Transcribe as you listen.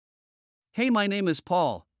Hey, my name is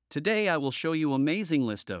Paul. Today I will show you amazing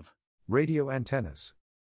list of radio antennas.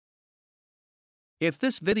 If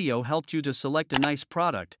this video helped you to select a nice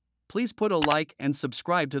product, please put a like and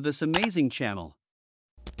subscribe to this amazing channel.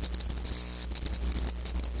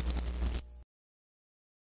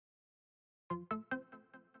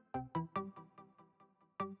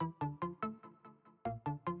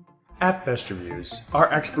 At Best Reviews,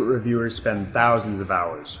 our expert reviewers spend thousands of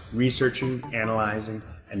hours researching, analyzing,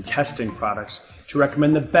 and testing products to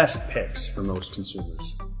recommend the best picks for most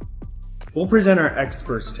consumers. We'll present our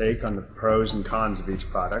experts' take on the pros and cons of each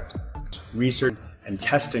product, research and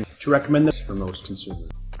testing to recommend this for most consumers.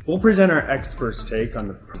 We'll present our experts' take on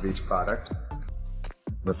the pros of each product.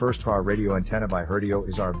 The first car radio antenna by Herdio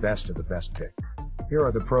is our best of the best pick. Here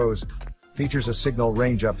are the pros. Features a signal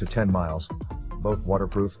range up to 10 miles. Both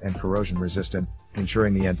waterproof and corrosion resistant,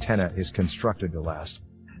 ensuring the antenna is constructed to last.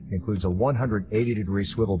 Includes a 180-degree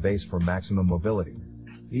swivel base for maximum mobility.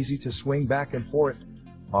 Easy to swing back and forth.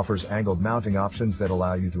 Offers angled mounting options that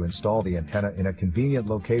allow you to install the antenna in a convenient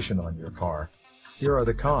location on your car. Here are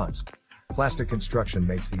the cons. Plastic construction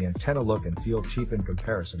makes the antenna look and feel cheap in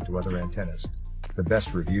comparison to other antennas. The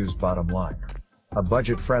Best Reviews bottom line. A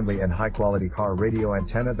budget-friendly and high-quality car radio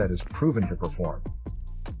antenna that is proven to perform.